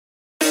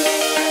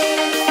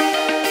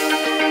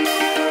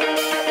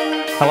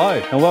Hello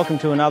and welcome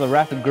to another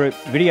Rapid Group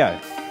video.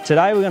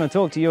 Today we're going to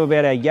talk to you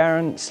about our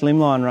Yarrin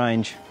Slimline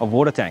range of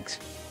water tanks.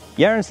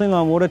 Yarrin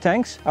Slimline water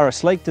tanks are a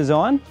sleek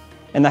design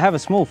and they have a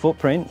small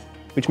footprint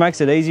which makes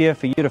it easier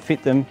for you to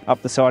fit them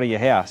up the side of your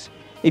house.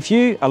 If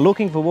you are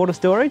looking for water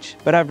storage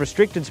but have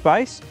restricted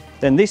space,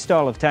 then this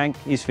style of tank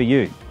is for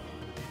you.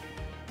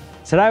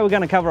 Today we're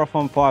going to cover off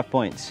on 5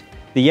 points: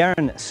 the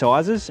Yarrin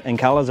sizes and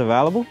colours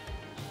available,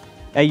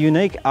 our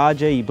unique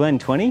RG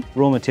Blend 20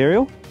 raw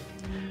material,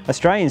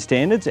 Australian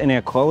standards and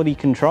our quality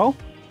control,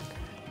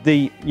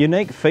 the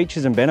unique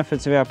features and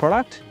benefits of our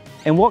product,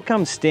 and what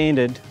comes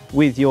standard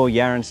with your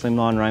Yarrin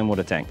Slimline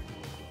rainwater tank.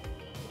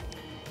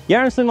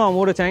 Yarrin Slimline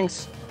water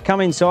tanks come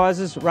in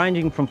sizes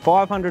ranging from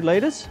 500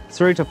 litres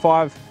through to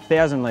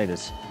 5,000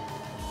 litres.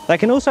 They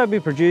can also be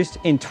produced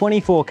in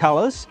 24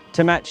 colours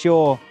to match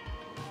your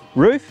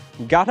roof,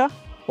 gutter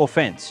or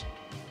fence.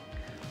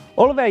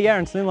 All of our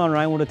Yarrin Slimline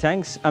rainwater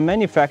tanks are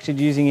manufactured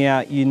using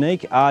our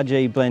unique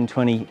RG Blend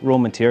 20 raw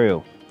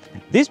material.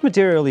 This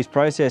material is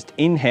processed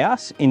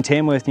in-house in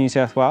Tamworth, New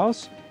South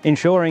Wales,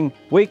 ensuring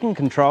we can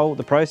control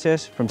the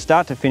process from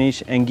start to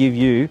finish and give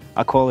you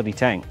a quality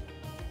tank.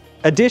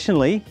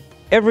 Additionally,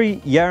 every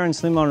Yarrin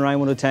Slimline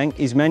rainwater tank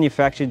is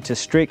manufactured to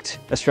strict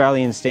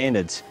Australian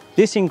standards.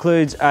 This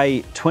includes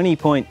a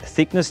 20-point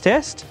thickness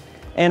test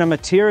and a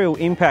material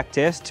impact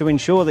test to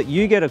ensure that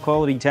you get a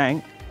quality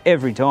tank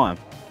every time.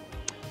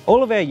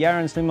 All of our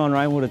Yarrin Slimline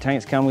rainwater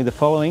tanks come with the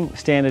following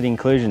standard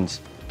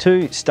inclusions: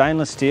 2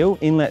 stainless steel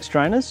inlet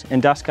strainers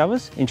and dust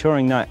covers,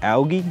 ensuring no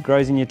algae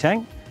grows in your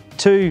tank,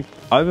 2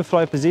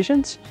 overflow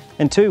positions,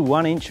 and 2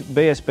 1-inch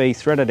BSB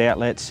threaded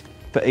outlets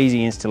for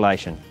easy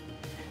installation.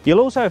 You'll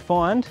also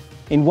find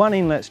in one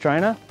inlet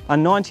strainer a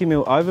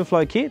 90mm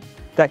overflow kit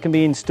that can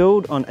be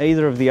installed on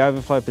either of the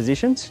overflow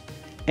positions,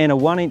 and a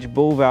 1-inch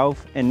ball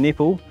valve and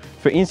nipple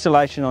for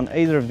installation on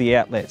either of the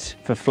outlets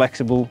for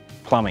flexible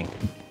plumbing.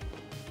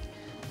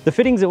 The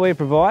fittings that we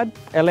provide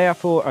allow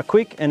for a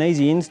quick and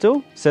easy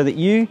install so that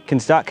you can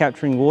start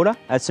capturing water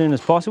as soon as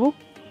possible.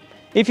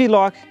 If you'd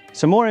like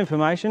some more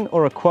information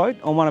or a quote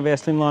on one of our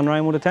Slimline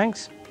rainwater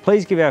tanks,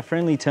 please give our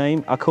friendly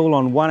team a call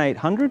on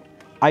 1800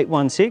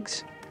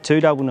 816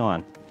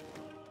 299.